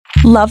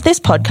Love this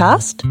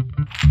podcast?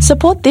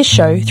 Support this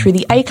show through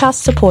the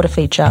Acast supporter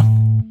feature.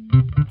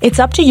 It's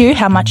up to you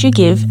how much you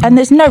give, and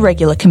there's no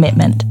regular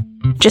commitment.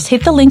 Just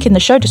hit the link in the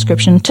show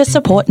description to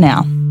support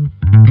now.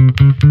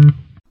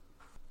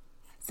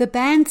 The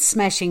band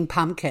Smashing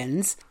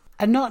Pumpkins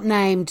are not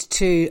named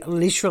to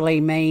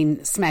literally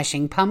mean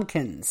smashing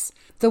pumpkins.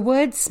 The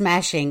word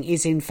smashing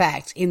is in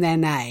fact, in their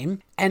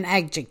name, an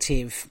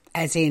adjective,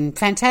 as in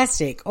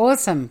fantastic,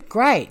 awesome,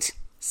 great,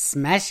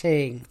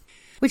 smashing.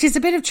 Which is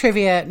a bit of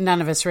trivia none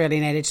of us really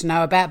needed to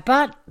know about,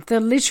 but the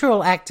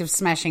literal act of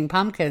smashing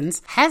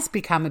pumpkins has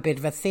become a bit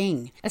of a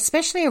thing,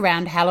 especially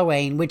around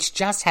Halloween, which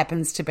just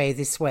happens to be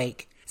this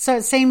week. So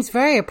it seems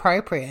very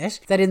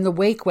appropriate that in the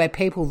week where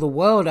people the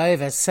world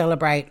over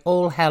celebrate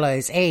All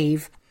Hallows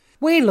Eve,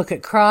 we look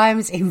at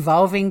crimes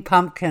involving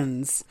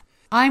pumpkins.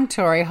 I'm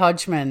Tori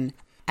Hodgman,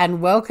 and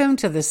welcome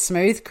to the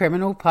Smooth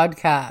Criminal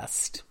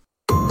Podcast.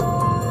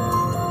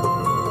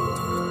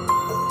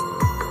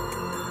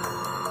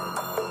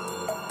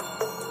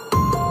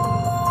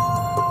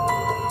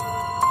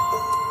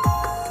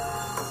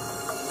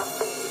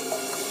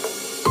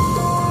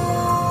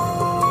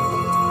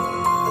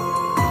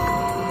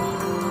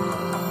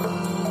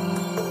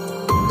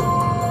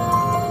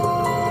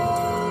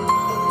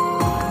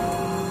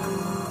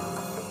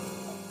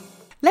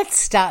 Let's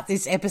start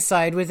this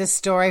episode with a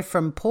story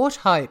from Port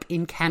Hope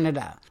in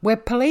Canada, where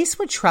police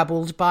were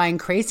troubled by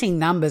increasing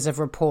numbers of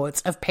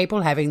reports of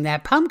people having their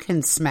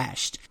pumpkins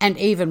smashed, and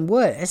even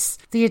worse,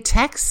 the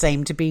attacks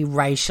seemed to be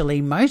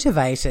racially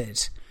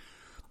motivated.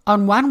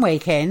 On one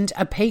weekend,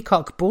 a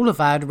Peacock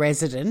Boulevard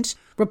resident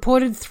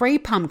reported 3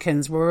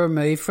 pumpkins were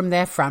removed from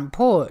their front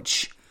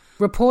porch.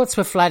 Reports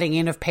were flooding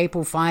in of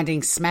people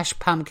finding smashed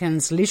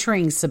pumpkins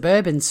littering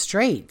suburban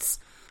streets.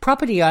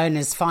 Property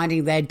owners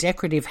finding their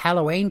decorative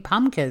Halloween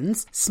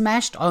pumpkins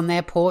smashed on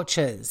their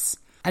porches.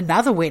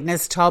 Another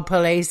witness told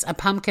police a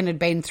pumpkin had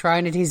been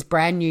thrown at his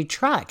brand new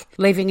truck,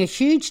 leaving a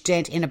huge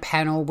dent in a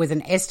panel with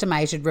an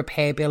estimated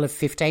repair bill of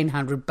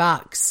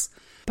 $1,500.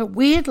 But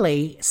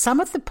weirdly, some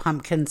of the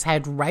pumpkins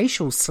had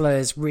racial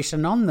slurs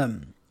written on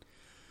them.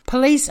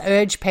 Police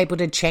urged people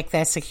to check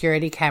their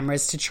security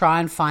cameras to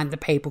try and find the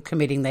people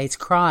committing these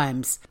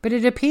crimes, but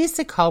it appears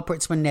the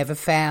culprits were never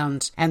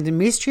found, and the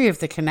mystery of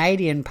the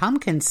Canadian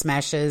pumpkin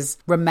smashers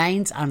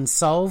remains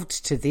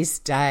unsolved to this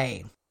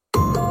day.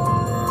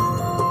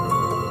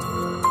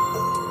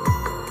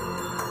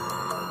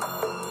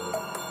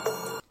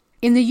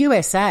 In the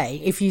USA,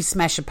 if you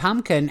smash a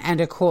pumpkin and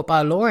are caught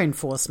by law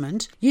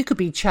enforcement, you could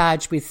be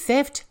charged with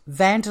theft,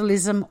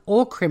 vandalism,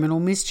 or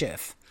criminal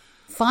mischief.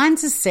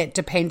 Fines are set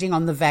depending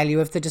on the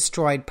value of the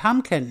destroyed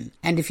pumpkin,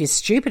 and if you're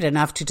stupid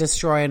enough to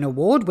destroy an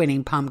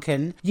award-winning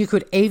pumpkin, you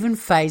could even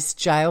face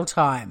jail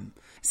time.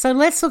 So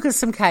let's look at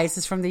some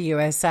cases from the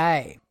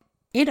USA.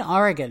 In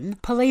Oregon,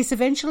 police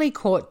eventually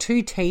caught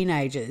 2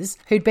 teenagers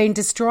who'd been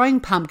destroying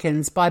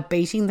pumpkins by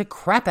beating the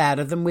crap out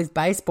of them with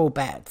baseball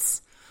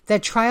bats. Their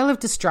trail of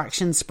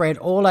destruction spread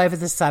all over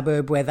the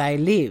suburb where they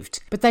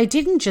lived, but they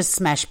didn't just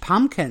smash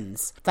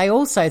pumpkins. They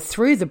also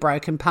threw the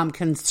broken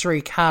pumpkins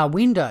through car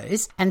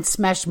windows and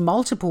smashed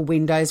multiple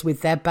windows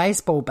with their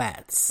baseball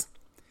bats.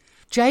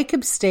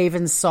 Jacob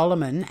Stephen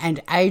Solomon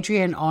and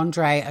Adrian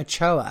Andre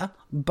Ochoa,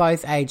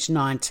 both aged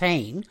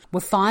 19,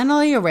 were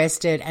finally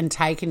arrested and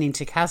taken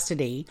into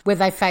custody, where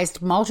they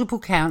faced multiple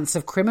counts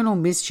of criminal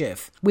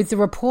mischief, with the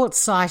report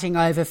citing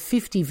over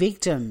 50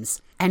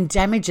 victims and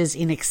damages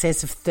in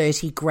excess of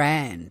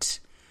 $30,000.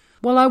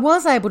 While I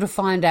was able to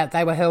find out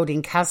they were held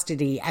in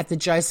custody at the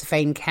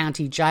Josephine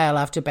County Jail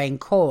after being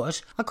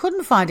caught, I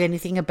couldn't find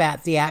anything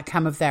about the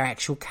outcome of their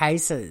actual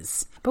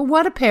cases. But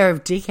what a pair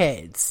of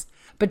dickheads.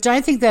 But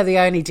don't think they're the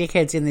only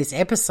dickheads in this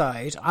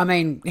episode. I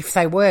mean, if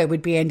they were,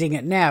 we'd be ending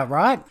it now,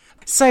 right?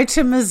 So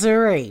to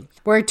Missouri,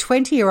 where a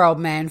 20-year-old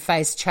man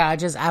faced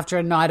charges after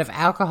a night of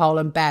alcohol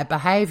and bad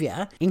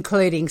behaviour,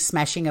 including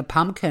smashing a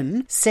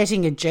pumpkin,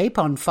 setting a Jeep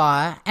on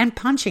fire, and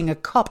punching a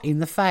cop in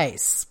the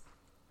face.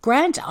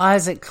 Grant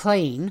Isaac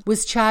Clean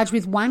was charged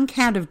with 1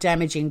 count of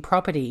damaging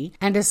property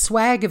and a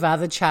swag of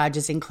other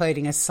charges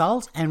including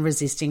assault and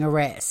resisting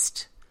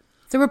arrest.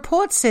 The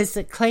report says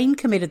that Clean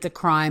committed the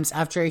crimes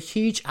after a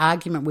huge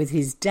argument with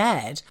his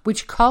dad,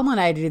 which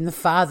culminated in the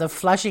father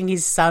flushing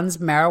his son's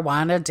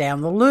marijuana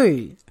down the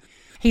loo.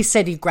 He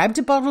said he grabbed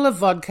a bottle of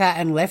vodka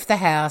and left the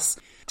house,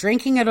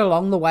 drinking it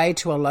along the way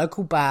to a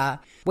local bar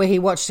where he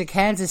watched a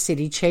Kansas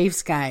City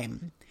Chiefs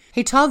game.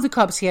 He told the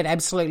cops he had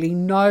absolutely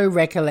no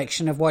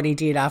recollection of what he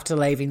did after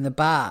leaving the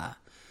bar.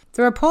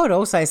 The report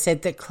also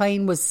said that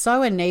Clean was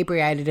so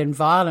inebriated and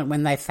violent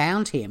when they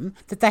found him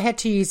that they had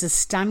to use a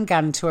stun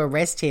gun to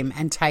arrest him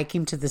and take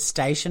him to the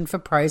station for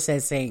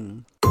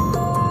processing.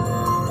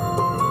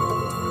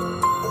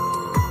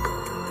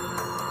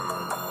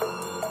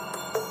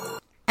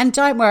 And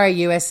don't worry,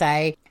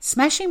 USA,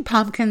 smashing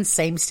pumpkins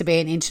seems to be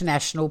an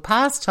international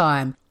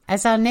pastime,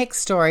 as our next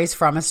story is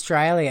from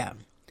Australia.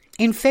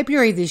 In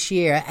February this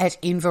year at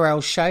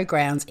Inverell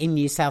Showgrounds in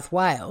New South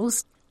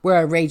Wales,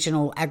 where a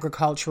regional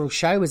agricultural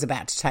show was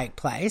about to take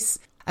place,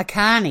 a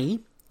carny,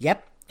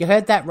 yep, you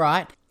heard that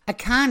right, a a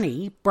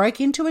carny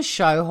broke into a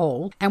show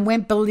hall and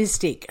went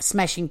ballistic,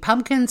 smashing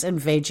pumpkins and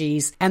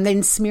veggies and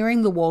then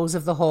smearing the walls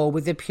of the hall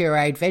with the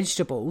pureed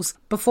vegetables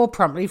before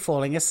promptly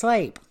falling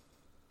asleep.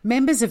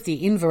 Members of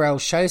the Inverell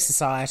Show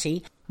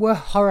Society were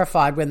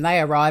horrified when they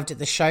arrived at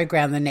the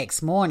showground the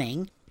next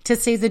morning to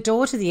see the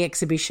door to the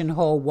exhibition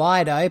hall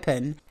wide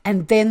open,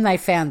 and then they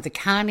found the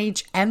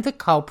carnage and the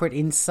culprit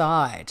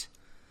inside.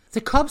 The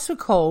cops were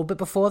called, but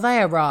before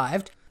they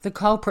arrived, the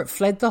culprit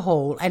fled the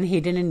hall and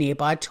hid in a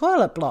nearby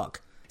toilet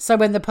block. So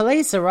when the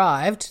police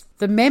arrived,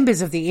 the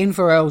members of the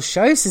Inverell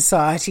Show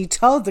Society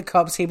told the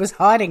cops he was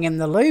hiding in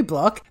the loo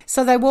block,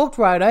 so they walked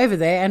right over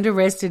there and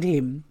arrested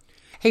him.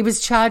 He was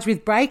charged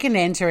with break and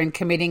enter and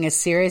committing a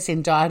serious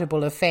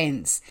indictable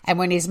offence, and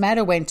when his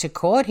matter went to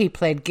court, he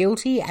pled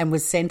guilty and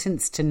was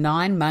sentenced to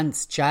 9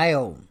 months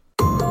jail.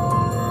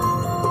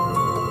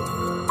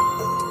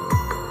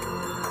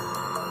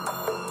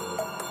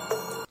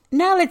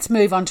 Now let's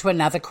move on to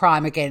another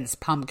crime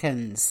against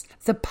pumpkins,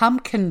 the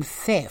pumpkin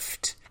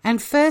theft. And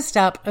first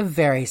up, a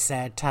very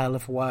sad tale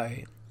of woe.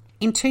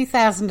 In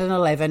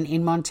 2011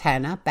 in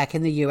Montana, back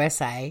in the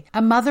USA,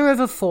 a mother of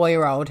a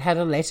 4-year-old had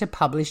a letter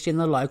published in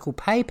the local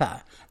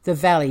paper, the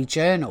Valley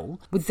Journal,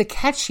 with the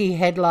catchy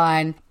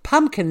headline,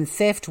 "Pumpkin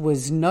theft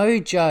was no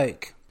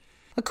joke."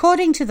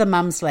 According to the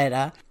mum's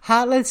letter,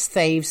 heartless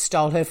thieves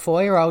stole her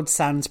 4-year-old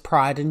son's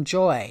pride and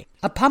joy,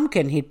 a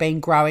pumpkin he'd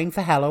been growing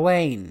for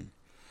Halloween.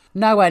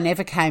 No one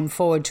ever came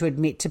forward to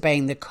admit to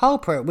being the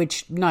culprit,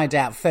 which no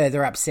doubt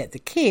further upset the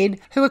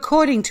kid, who,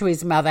 according to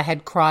his mother,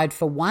 had cried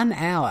for 1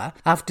 hour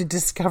after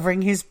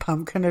discovering his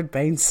pumpkin had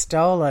been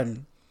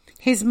stolen.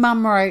 His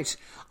mum wrote,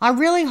 "I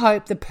really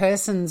hope the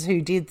persons who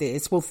did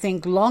this will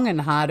think long and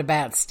hard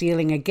about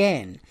stealing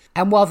again,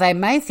 and while they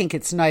may think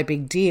it's no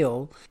big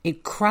deal,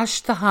 it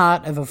crushed the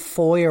heart of a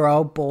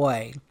 4-year-old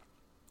boy."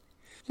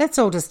 Let's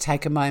all just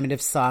take a moment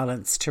of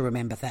silence to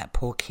remember that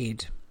poor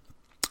kid.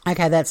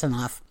 Okay, that's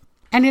enough.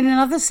 And in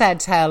another sad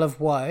tale of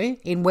woe,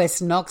 in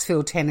West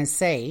Knoxville,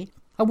 Tennessee,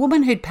 a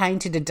woman who'd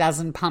painted a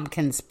dozen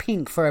pumpkins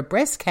pink for a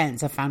breast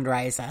cancer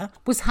fundraiser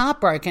was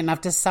heartbroken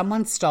after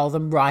someone stole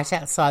them right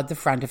outside the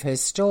front of her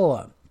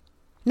store.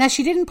 Now,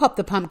 she didn't pop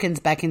the pumpkins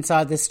back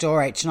inside the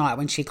store each night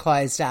when she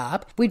closed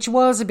up, which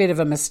was a bit of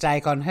a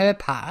mistake on her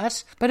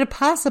part, but a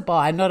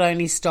passerby not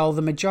only stole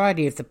the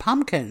majority of the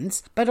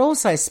pumpkins, but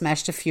also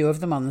smashed a few of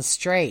them on the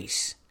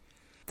street.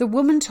 The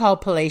woman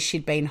told police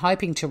she'd been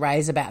hoping to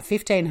raise about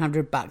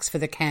 $1,500 for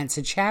the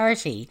cancer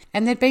charity,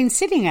 and they'd been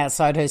sitting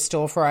outside her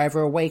store for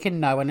over a week and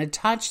no one had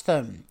touched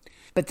them.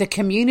 But the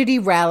community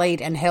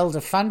rallied and held a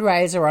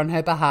fundraiser on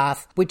her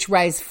behalf, which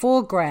raised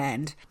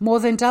 $4,000,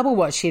 more than double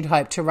what she'd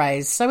hoped to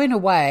raise. So in a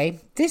way,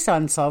 this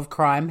unsolved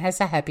crime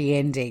has a happy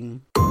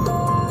ending.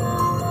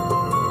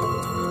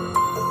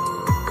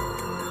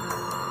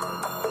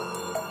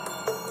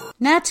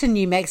 Now to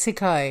New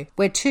Mexico,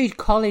 where 2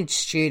 college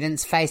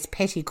students faced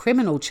petty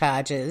criminal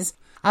charges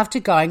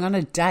after going on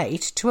a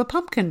date to a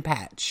pumpkin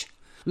patch.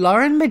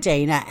 Lauren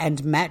Medina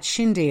and Matt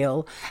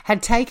Schindeel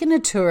had taken a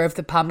tour of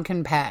the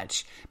pumpkin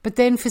patch, but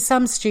then for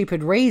some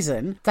stupid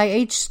reason, they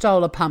each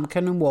stole a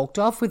pumpkin and walked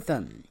off with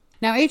them.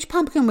 Now, each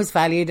pumpkin was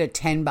valued at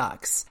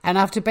 $10, and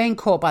after being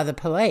caught by the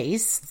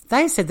police,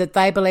 they said that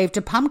they believed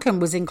a pumpkin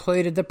was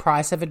included the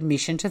price of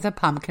admission to the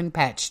pumpkin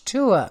patch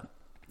tour.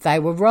 They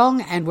were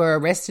wrong and were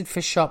arrested for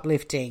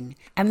shoplifting,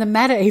 and the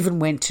matter even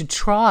went to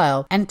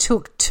trial and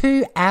took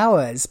 2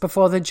 hours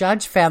before the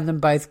judge found them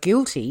both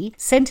guilty,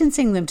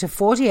 sentencing them to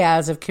 40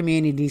 hours of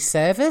community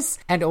service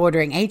and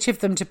ordering each of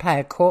them to pay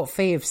a court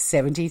fee of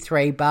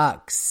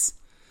 $73.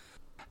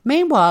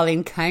 Meanwhile,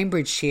 in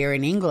Cambridgeshire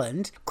in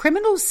England,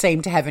 criminals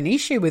seemed to have an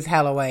issue with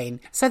Halloween,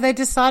 so they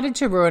decided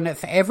to ruin it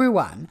for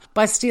everyone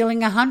by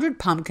stealing 100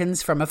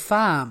 pumpkins from a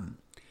farm.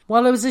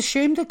 While it was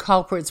assumed the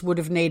culprits would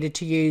have needed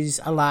to use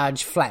a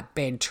large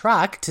flatbed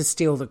truck to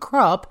steal the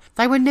crop,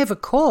 they were never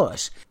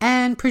caught,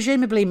 and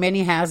presumably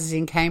many houses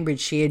in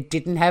Cambridgeshire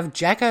didn't have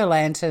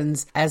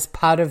jack-o'-lanterns as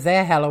part of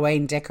their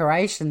Halloween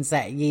decorations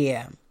that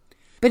year.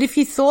 But if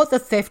you thought the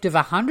theft of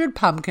 100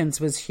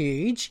 pumpkins was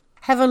huge,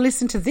 have a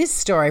listen to this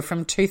story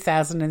from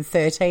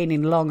 2013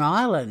 in Long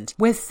Island,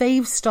 where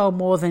thieves stole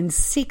more than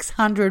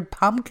 600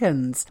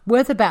 pumpkins,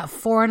 worth about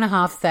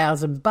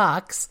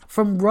 $4,500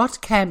 from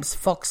Rotkamp's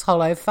Fox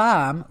Hollow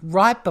farm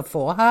right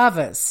before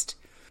harvest.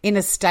 In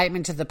a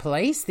statement to the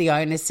police, the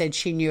owner said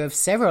she knew of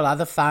several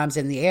other farms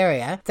in the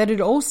area that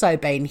had also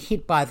been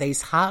hit by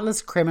these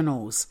heartless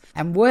criminals.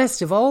 And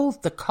worst of all,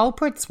 the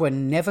culprits were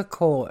never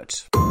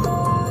caught.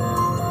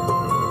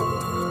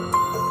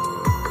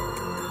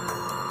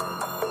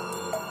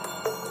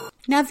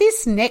 Now,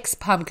 this next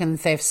pumpkin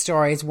theft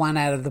story is one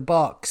out of the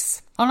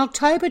box. On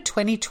October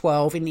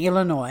 2012 in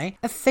Illinois,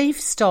 a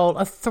thief stole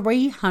a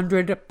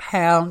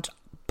 300-pound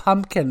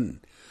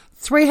pumpkin.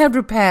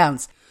 300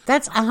 pounds.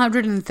 That's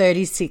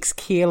 136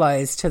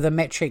 kilos to the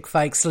metric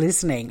folks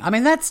listening. I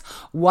mean, that's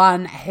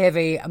one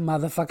heavy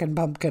motherfucking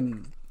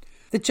pumpkin.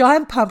 The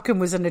giant pumpkin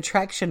was an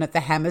attraction at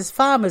the Hammers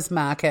Farmers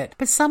Market,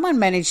 but someone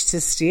managed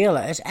to steal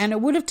it, and it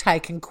would have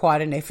taken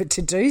quite an effort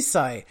to do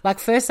so. Like,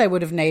 first they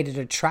would have needed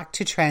a truck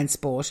to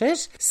transport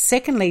it.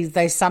 Secondly,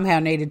 they somehow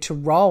needed to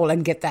roll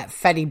and get that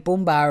fatty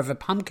boombar of a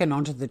pumpkin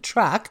onto the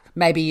truck,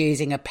 maybe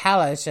using a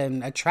pallet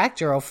and a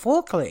tractor or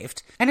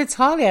forklift. And it's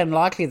highly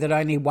unlikely that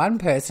only one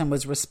person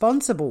was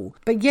responsible.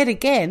 But yet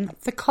again,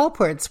 the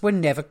culprits were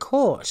never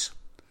caught.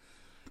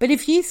 But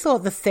if you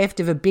thought the theft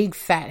of a big,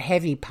 fat,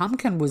 heavy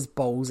pumpkin was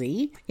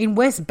ballsy, in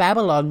West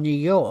Babylon, New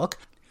York,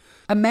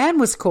 a man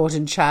was caught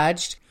and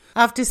charged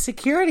after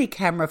security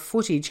camera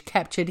footage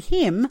captured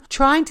him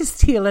trying to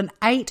steal an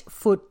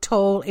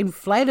 8-foot-tall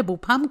inflatable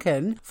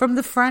pumpkin from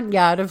the front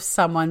yard of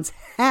someone's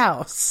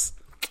house.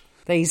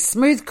 These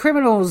smooth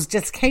criminals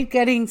just keep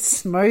getting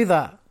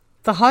smoother.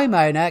 The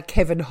homeowner,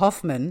 Kevin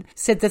Hoffman,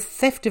 said the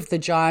theft of the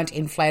giant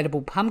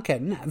inflatable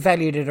pumpkin,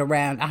 valued at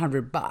around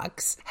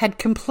 $100, had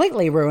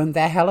completely ruined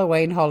their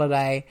Halloween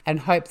holiday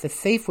and hoped the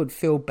thief would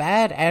feel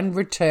bad and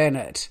return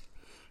it.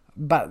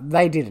 But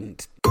they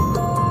didn't.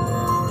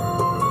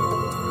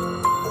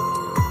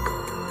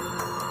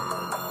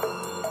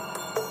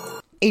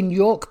 In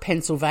York,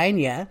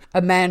 Pennsylvania,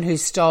 a man who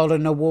stole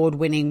an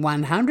award-winning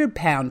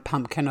 100-pound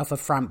pumpkin off a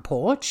front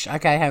porch.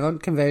 Okay, hang on,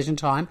 conversion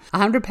time.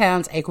 100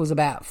 pounds equals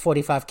about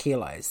 45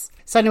 kilos.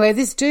 So anyway,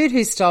 this dude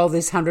who stole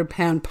this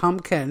 100-pound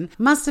pumpkin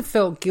must have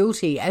felt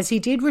guilty, as he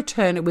did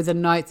return it with a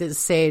note that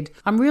said,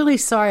 "I'm really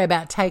sorry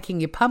about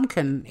taking your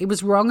pumpkin. It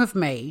was wrong of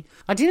me.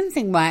 I didn't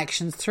think my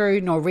actions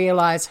through nor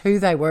realise who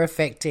they were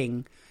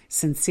affecting.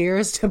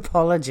 Sincerest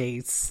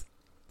apologies."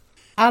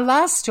 Our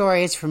last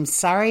story is from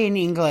Surrey in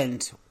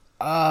England.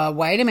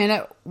 Wait a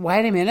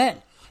minute.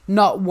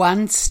 Not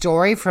one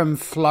story from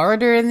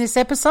Florida in this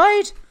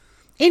episode?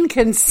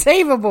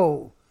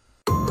 Inconceivable!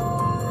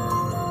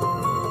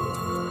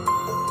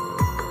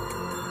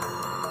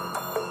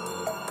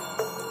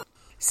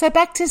 So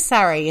back to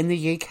Surrey in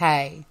the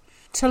UK.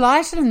 To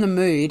lighten the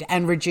mood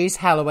and reduce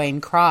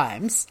Halloween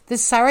crimes, the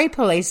Surrey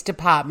Police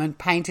Department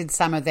painted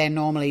some of their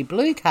normally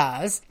blue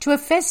cars to a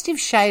festive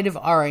shade of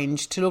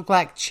orange to look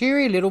like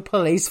cheery little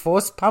police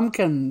force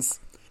pumpkins.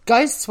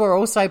 Ghosts were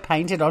also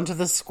painted onto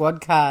the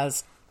squad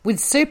cars, with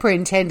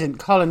Superintendent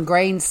Colin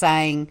Green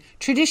saying,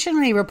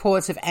 "Traditionally,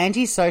 reports of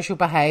antisocial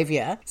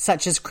behaviour,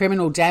 such as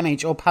criminal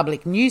damage or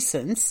public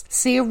nuisance,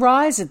 see a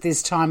rise at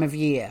this time of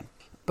year.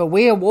 But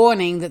we are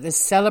warning that the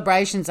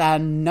celebrations are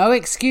no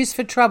excuse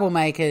for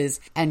troublemakers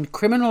and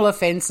criminal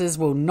offences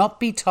will not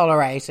be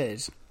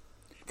tolerated."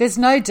 There's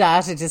no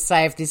data to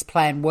say if this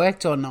plan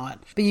worked or not,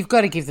 but you've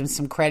got to give them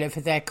some credit for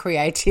their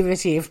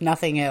creativity if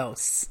nothing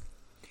else.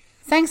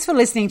 Thanks for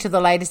listening to the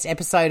latest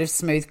episode of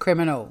Smooth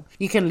Criminal.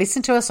 You can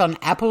listen to us on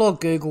Apple or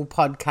Google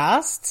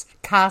Podcasts,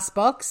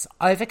 Castbox,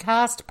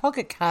 Overcast,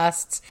 Pocket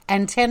Casts,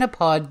 Antenna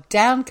Pod,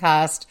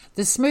 Downcast,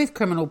 the Smooth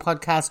Criminal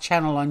Podcast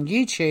channel on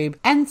YouTube,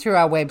 and through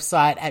our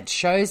website at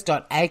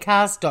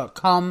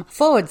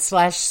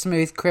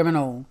shows.acast.com/Smooth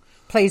Criminal.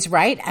 Please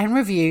rate and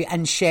review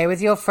and share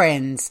with your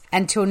friends.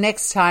 Until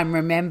next time,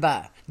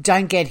 remember,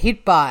 don't get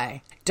hit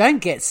by,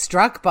 don't get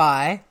struck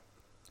by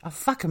a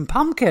fucking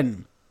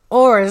pumpkin.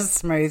 Or a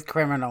smooth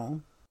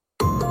criminal.